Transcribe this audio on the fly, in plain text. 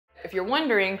If you're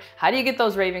wondering, how do you get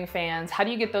those raving fans? How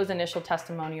do you get those initial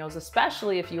testimonials,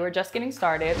 especially if you are just getting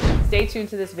started? Stay tuned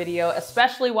to this video,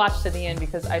 especially watch to the end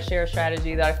because I share a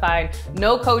strategy that I find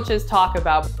no coaches talk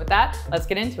about. With that, let's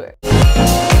get into it.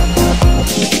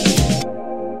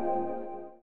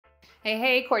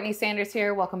 Hey, CourtneyLSanders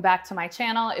here. Welcome back to my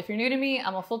channel. If you're new to me,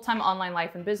 I'm a full-time online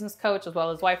life and business coach, as well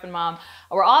as wife and mom.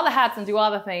 I wear all the hats and do all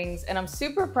the things, and I'm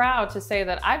super proud to say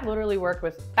that I've literally worked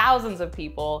with thousands of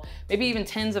people, maybe even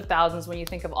tens of thousands when you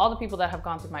think of all the people that have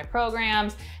gone through my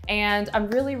programs, and I'm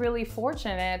really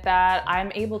fortunate that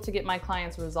I'm able to get my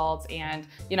clients results, and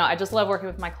I just love working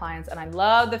with my clients, and I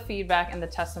love the feedback and the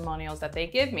testimonials that they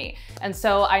give me. And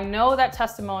so I know that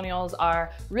testimonials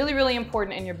are really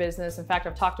important in your business. In fact,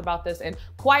 I've talked about this in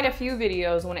quite a few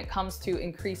videos when it comes to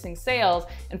increasing sales.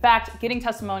 In fact, getting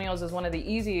testimonials is one of the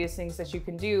easiest things that you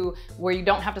can do where you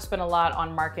don't have to spend a lot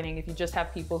on marketing if you just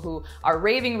have people who are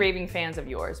raving fans of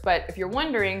yours. But if you're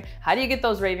wondering, how do you get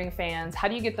those raving fans? How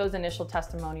do you get those initial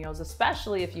testimonials,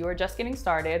 especially if you are just getting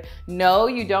started? No,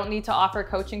 you don't need to offer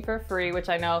coaching for free, which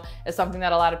I know is something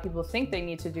that a lot of people think they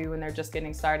need to do when they're just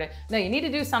getting started. No, you need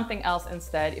to do something else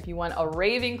instead if you want a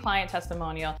raving client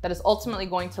testimonial that is ultimately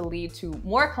going to lead to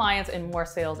more clients and more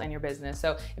sales in your business.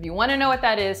 So if you want to know what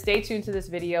that is, stay tuned to this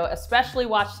video, especially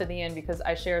watch to the end because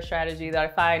I share a strategy that I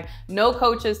find no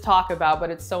coaches talk about, but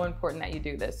it's so important that you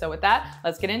do this. So with that,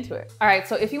 let's get into it. All right,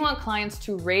 so if you want clients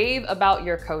to rave about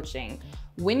your coaching,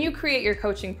 when you create your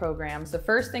coaching programs, the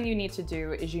first thing you need to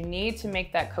do is you need to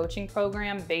make that coaching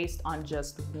program based on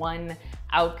just one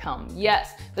outcome.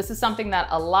 Yes, this is something that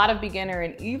a lot of beginner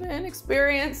and even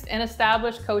experienced and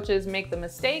established coaches make the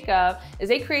mistake of, is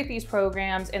they create these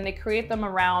programs and they create them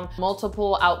around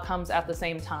multiple outcomes at the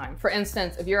same time. For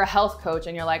instance, if you're a health coach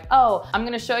and you're like, oh, I'm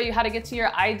gonna show you how to get to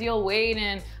your ideal weight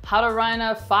and how to run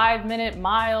a 5-minute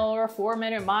mile or a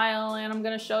 4-minute mile, and I'm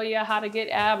gonna show you how to get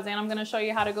abs, and I'm gonna show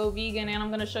you how to go vegan, and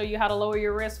I'm gonna show you how to lower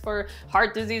your risk for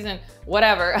heart disease and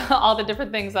whatever, all the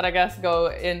different things that I guess go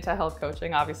into health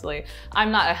coaching, obviously. I'm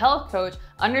not a health coach.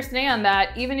 Understand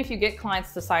that even if you get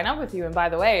clients to sign up with you, and by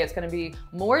the way, it's going to be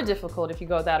more difficult if you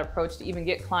go that approach to even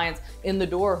get clients in the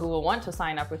door who will want to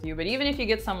sign up with you. But even if you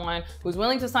get someone who's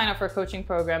willing to sign up for a coaching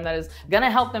program that is going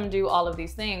to help them do all of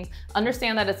these things,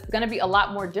 understand that it's going to be a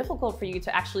lot more difficult for you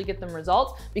to actually get them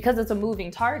results because it's a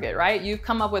moving target, right? You've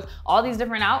come up with all these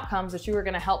different outcomes that you are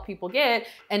going to help people get,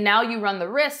 and now you run the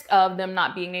risk of them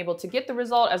not being able to get the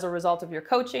result as a result of your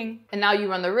coaching. And now you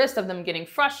run the risk of them getting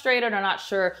frustrated or not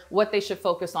sure what they should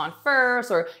focus on first,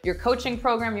 or your coaching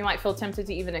program, you might feel tempted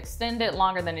to even extend it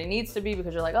longer than it needs to be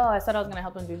because you're like, oh, I said I was gonna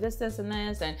help them do this, this, and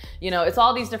this. And it's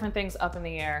all these different things up in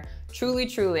the air.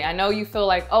 Truly, I know you feel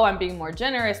like, oh, I'm being more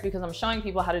generous because I'm showing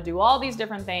people how to do all these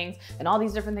different things, and all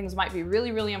these different things might be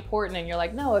really important. And you're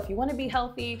like, no, if you wanna be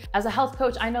healthy as a health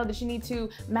coach, I know that you need to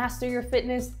master your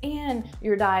fitness and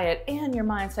your diet and your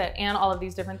mindset and all of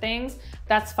these different things.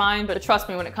 That's fine, but trust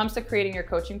me, when it comes to creating your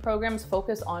coaching programs,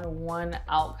 focus on one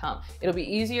outcome. It'll be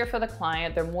easier for the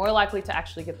client. They're more likely to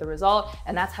actually get the result,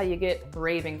 and that's how you get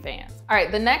raving fans. All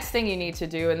right, the next thing you need to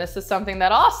do, and this is something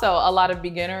that also a lot of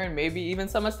beginner and maybe even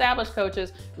some established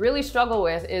coaches really struggle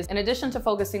with, is in addition to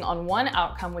focusing on one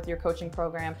outcome with your coaching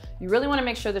program, you really want to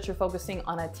make sure that you're focusing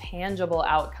on a tangible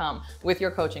outcome with your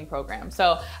coaching program.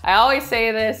 So I always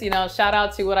say this, shout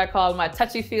out to what I call my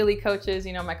touchy-feely coaches,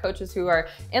 my coaches who are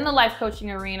in the life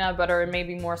coaching arena but are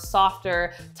maybe more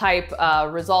softer type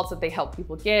results that they help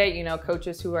people get,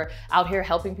 coaches who are out here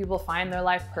helping people find their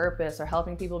life purpose or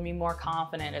helping people be more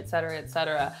confident, et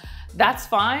cetera. That's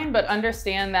fine, but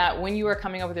understand that when you are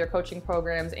coming up with your coaching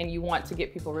programs and you want to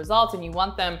get people results and you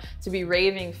want them to be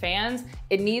raving fans,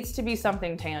 it needs to be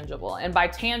something tangible. And by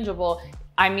tangible,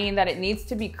 I mean that it needs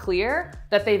to be clear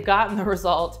that they've gotten the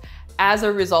result as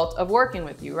a result of working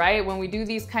with you, right? When we do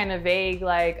these kind of vague,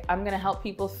 like, I'm gonna help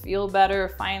people feel better,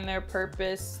 find their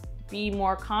purpose, be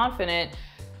more confident,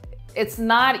 it's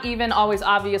not even always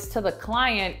obvious to the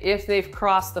client if they've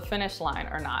crossed the finish line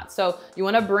or not. So you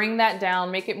want to bring that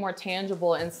down, make it more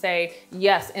tangible, and say,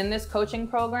 yes, in this coaching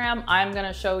program, I'm going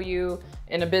to show you,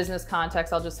 in a business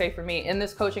context, I'll just say for me, in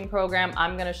this coaching program,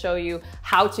 I'm going to show you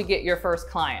how to get your first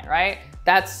client, right?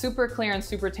 That's super clear and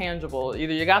super tangible.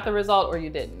 Either you got the result or you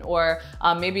didn't. Or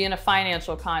maybe in a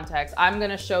financial context, I'm going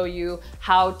to show you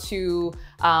how to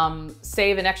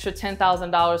save an extra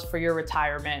 $10,000 for your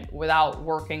retirement without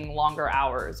working longer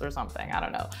hours or something. I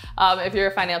don't know. If you're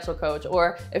a financial coach,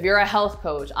 or if you're a health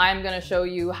coach, I'm going to show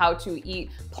you how to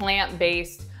eat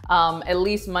plant-based at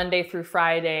least Monday through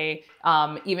Friday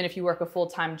even if you work a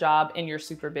full-time job and you're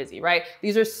super busy, right?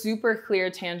 These are super clear,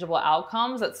 tangible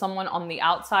outcomes that someone on the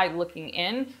outside looking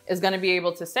in is going to be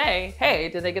able to say, hey,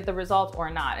 did they get the results or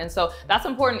not? And so that's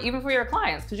important even for your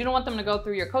clients, because you don't want them to go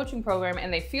through your coaching program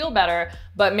and they feel better,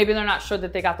 but maybe they're not sure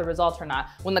that they got the results or not.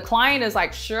 When the client is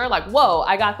like, sure, like, whoa,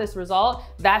 I got this result,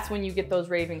 that's when you get those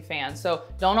raving fans. So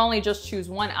don't only just choose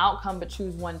one outcome, but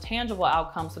choose one tangible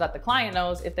outcome so that the client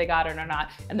knows if they got it or not,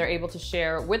 and they're able to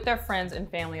share with their friends and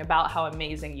family about how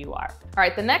amazing you are. All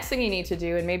right, the next thing you need to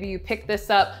do, and maybe you picked this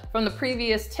up from the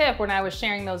previous tip when I was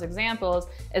sharing those examples,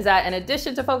 is that in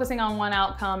addition to focusing on one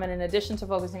outcome and in addition to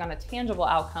focusing on a tangible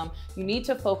outcome, you need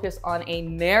to focus on a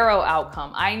narrow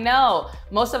outcome. I know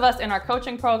most of us in our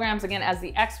coaching programs, again, as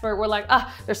the expert, we're like,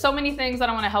 there's so many things that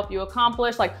I want to help you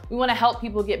accomplish. Like, we want to help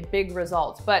people get big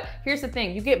results. But here's the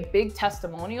thing, you get big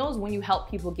testimonials when you help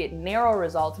people get narrow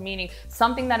results, meaning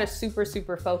something that is super,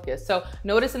 super focused. So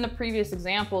notice in the previous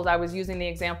examples, I was using the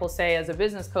example, say, as a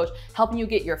business coach, helping you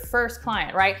get your first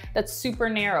client, right? That's super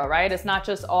narrow, right? It's not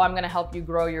just, oh, I'm going to help you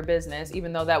grow your business,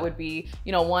 even though that would be,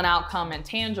 you know, one outcome and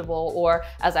tangible. Or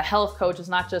as a health coach, it's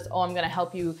not just, oh, I'm going to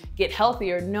help you get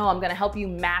healthier. No, I'm going to help you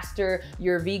master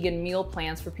your vegan meal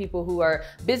plans for people who are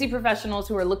busy professionals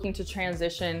who are looking to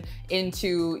transition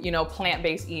into, you know,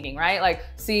 plant-based eating, right? Like,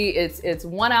 see, it's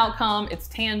one outcome, it's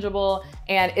tangible,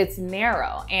 and it's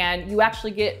narrow. And you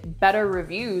actually get better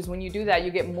reviews when you do that.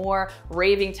 You get more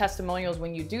raving testimonials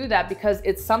when you do that, because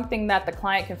it's something that the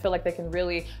client can feel like they can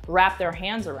really wrap their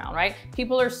hands around, right?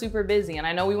 People are super busy, and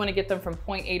I know we want to get them from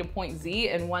point A to point Z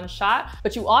in one shot,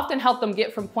 but you often help them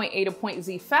get from point A to point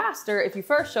Z faster if you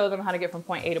first show them how to get from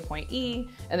point A to point E,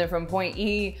 and then from point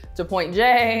E to point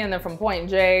J, and then from point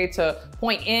J to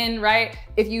point N, right?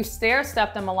 If you stair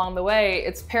step them along the way,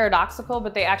 it's paradoxical,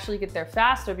 but they actually get there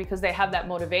faster because they have that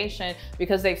motivation,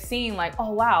 because they've seen like,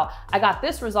 oh wow, I got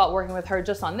this result working with her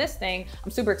just on this thing.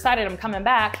 I'm super excited, I'm coming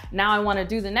back. Now I want to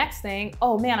do the next thing.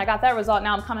 Oh man, I got that result.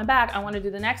 Now I'm coming back. I want to do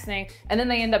the next thing. And then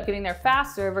they end up getting there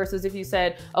faster versus if you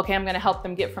said, okay, I'm going to help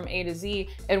them get from A to Z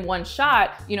in one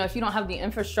shot. You know, if you don't have the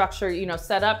infrastructure, you know,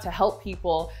 set up to help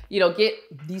people, you know, get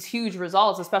these huge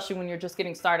results, especially when you're just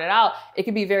getting started out, it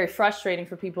can be very frustrating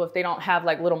for people if they don't have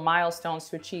like little milestones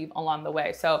to achieve along the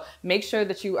way. So make sure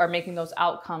that you are making those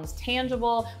outcomes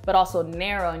tangible, but also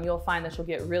narrow, and you'll find that you'll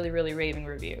get really, really raving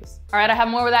reviews. All right, I have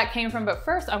more where that came from, but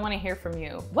first I want to hear from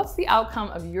you. What's the outcome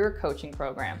of your coaching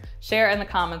program? Share in the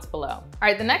comments below. All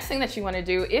right, the next thing that you want to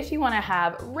do, if you want to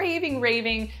have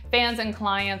raving fans and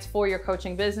clients for your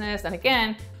coaching business, and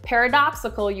again,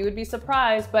 paradoxical, you would be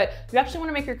surprised, but you actually want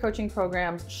to make your coaching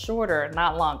programs shorter,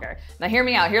 not longer. Now hear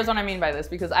me out. Here's what I mean by this,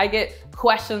 because I get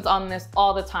questions on this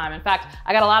all the time. In fact,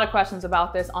 I got a lot of questions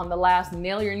about this on the last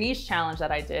Nail Your Niche challenge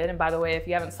that I did. And by the way, if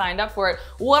you haven't signed up for it,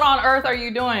 what on earth are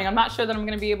you doing? I'm not sure that I'm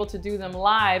going to be able to do them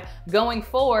live going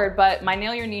forward, but my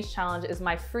Nail Your Niche challenge is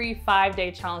my free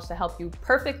 5-day challenge to help you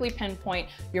perfectly pinpoint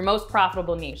your most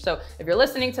profitable niche. So if you're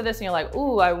listening to this and you're like,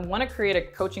 ooh, I want to create a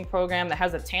coaching program that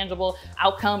has a tangible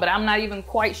outcome, but I'm not even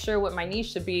quite sure what my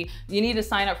niche should be, you need to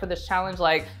sign up for this challenge,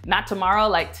 like not tomorrow,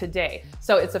 like today.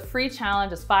 So it's a free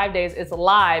challenge, it's 5 days, it's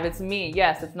live, it's me.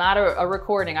 Yes, it's not a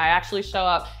recording. I actually show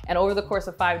up, and over the course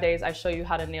of 5 days, I show you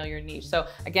how to nail your niche. So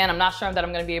again, I'm not sure that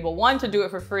I'm gonna be able, one, to do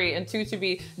it for free, and two, to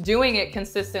be doing it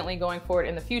consistently going forward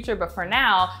in the future. But for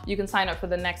now, you can sign up for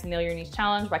the next Nail Your Niche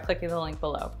challenge by clicking the link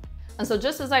below. And so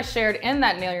just as I shared in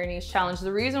that Nail Your Niche challenge,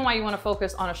 the reason why you want to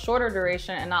focus on a shorter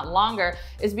duration and not longer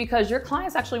is because your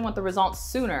clients actually want the results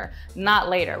sooner, not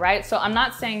later, right? So I'm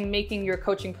not saying making your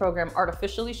coaching program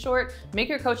artificially short. Make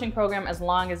your coaching program as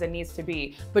long as it needs to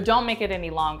be, but don't make it any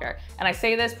longer. And I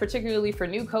say this particularly for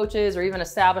new coaches or even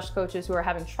established coaches who are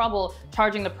having trouble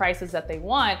charging the prices that they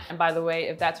want. And by the way,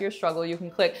 if that's your struggle, you can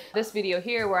click this video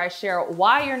here where I share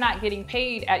why you're not getting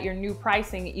paid at your new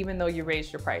pricing even though you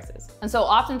raised your prices. And so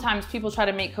oftentimes people try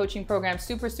to make coaching programs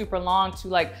super long to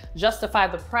like justify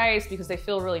the price because they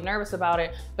feel really nervous about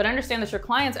it. But understand that your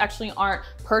clients actually aren't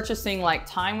purchasing like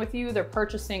time with you, they're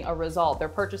purchasing a result, they're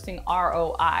purchasing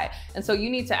ROI. And so you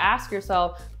need to ask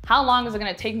yourself, how long is it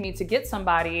gonna take me to get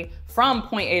somebody from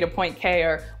point A to point K,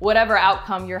 or whatever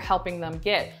outcome you're helping them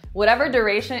get? Whatever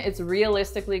duration it's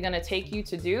realistically gonna take you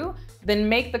to do, then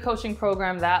make the coaching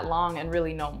program that long and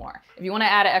really no more. If you wanna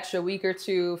add an extra week or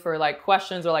two for like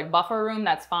questions or like buffer room,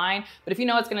 that's fine. But if you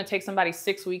know it's gonna take somebody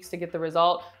 6 weeks to get the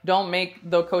result, don't make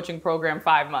the coaching program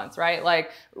 5 months, right?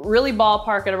 Like really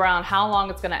ballpark it around how long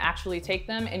it's gonna actually take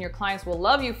them, and your clients will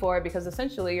love you for it because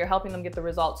essentially you're helping them get the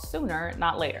results sooner,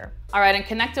 not later. All right, and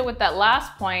connected with that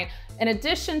last point, in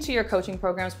addition to your coaching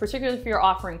programs, particularly if you're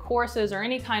offering courses or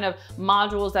any kind of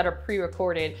modules that that are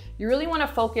pre-recorded, you really want to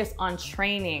focus on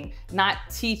training, not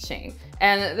teaching.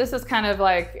 And this is kind of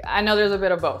like, I know there's a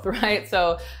bit of both, right?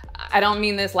 So I don't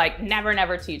mean this like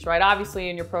never teach, right? Obviously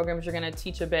in your programs, you're gonna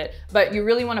teach a bit, but you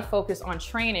really wanna focus on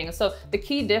training. So the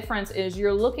key difference is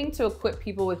you're looking to equip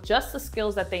people with just the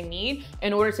skills that they need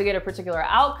in order to get a particular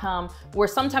outcome, where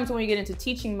sometimes when you get into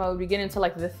teaching mode, we get into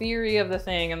like the theory of the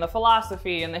thing and the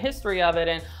philosophy and the history of it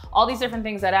and all these different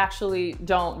things that actually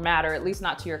don't matter, at least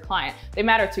not to your client. They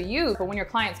matter to you, but when your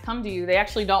clients come to you, they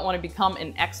actually don't want to become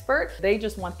an expert. They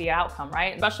just want the outcome,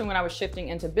 right? Especially when I was shifting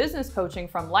into business coaching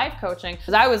from life coaching,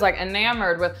 because I was like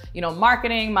enamored with,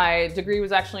 marketing. My degree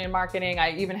was actually in marketing.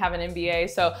 I even have an MBA.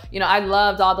 So, I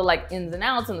loved all the like ins and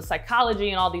outs and the psychology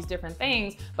and all these different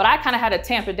things, but I kind of had to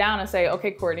tamp it down and say,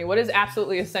 okay, Courtney, what is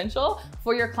absolutely essential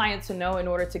for your client to know in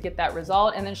order to get that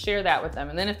result, and then share that with them.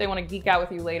 And then if they want to geek out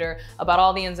with you later about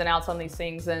all the ins and outs on these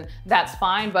things, then that's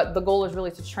fine. But the goal is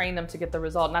really to train them to get the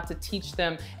result, not to teach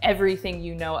them everything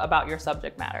you know about your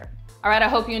subject matter. All right, I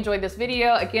hope you enjoyed this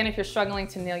video. Again, if you're struggling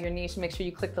to nail your niche, make sure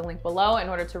you click the link below in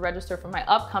order to register for my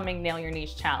upcoming Nail Your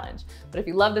Niche Challenge. But if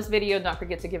you love this video, don't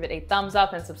forget to give it a thumbs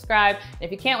up and subscribe. And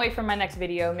if you can't wait for my next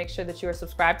video, make sure that you are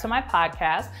subscribed to my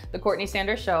podcast, The Courtney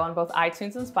Sanders Show, on both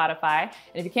iTunes and Spotify. And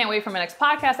if you can't wait for my next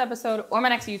podcast episode or my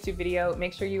next YouTube video,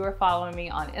 make sure you are following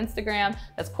me on Instagram.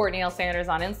 That's CourtneyLSanders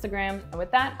on Instagram. And with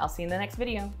that, I'll see you in the next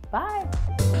video.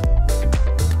 Bye.